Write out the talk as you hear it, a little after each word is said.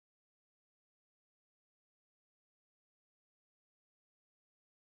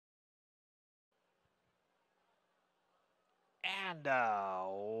And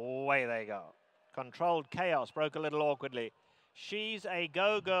away they go. Controlled Chaos broke a little awkwardly. She's a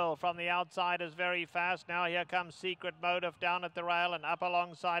Go Girl from the outside is very fast. Now here comes Secret Motive down at the rail, and up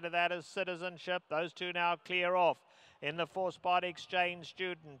alongside of that is Citizenship. Those two now clear off. In the four-spot Exchange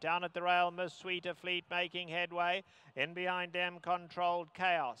Student. Down at the rail, Miss Sweeter Fleet making headway. In behind them, Controlled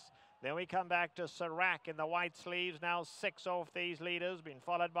Chaos. Then we come back to Serac in the white sleeves. Now 6 off these leaders. Been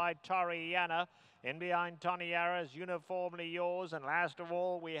followed by Toriana. In behind Toniara is Uniformly Yours. And last of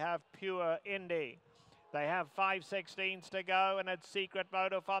all, we have Pure Indie. They have 5/16 to go, and it's Secret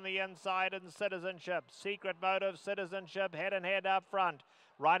Motive on the inside and Citizenship. Secret Motive, Citizenship, head and head up front.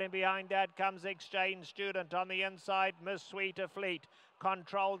 Right in behind that comes Exchange Student on the inside, Miss Sweeter Fleet.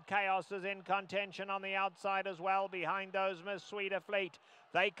 Controlled Chaos is in contention on the outside as well. Behind those, Miss Sweeter Fleet.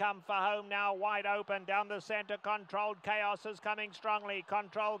 They come for home now, wide open. Down the centre, Controlled Chaos is coming strongly.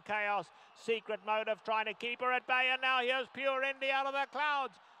 Controlled Chaos, Secret Motive trying to keep her at bay. And now here's Pure Indie out of the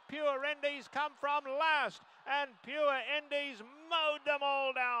clouds. Pure Indies come from last, and Pure Indies mowed them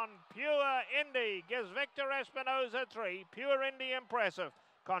all down. Pure Indie gives Victor Espinoza 3. Pure Indie impressive.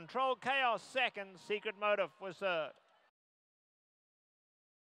 Controlled Chaos second. Secret Motive was third.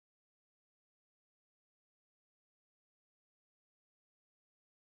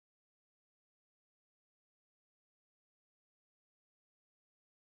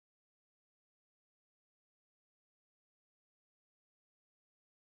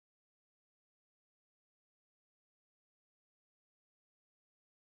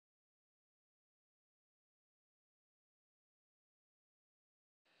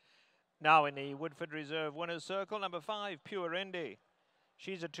 Now in the Woodford Reserve Winners Circle, number 5, Pure Indie.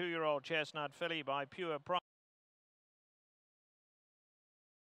 She's a 2-year-old chestnut filly by Pure Pride.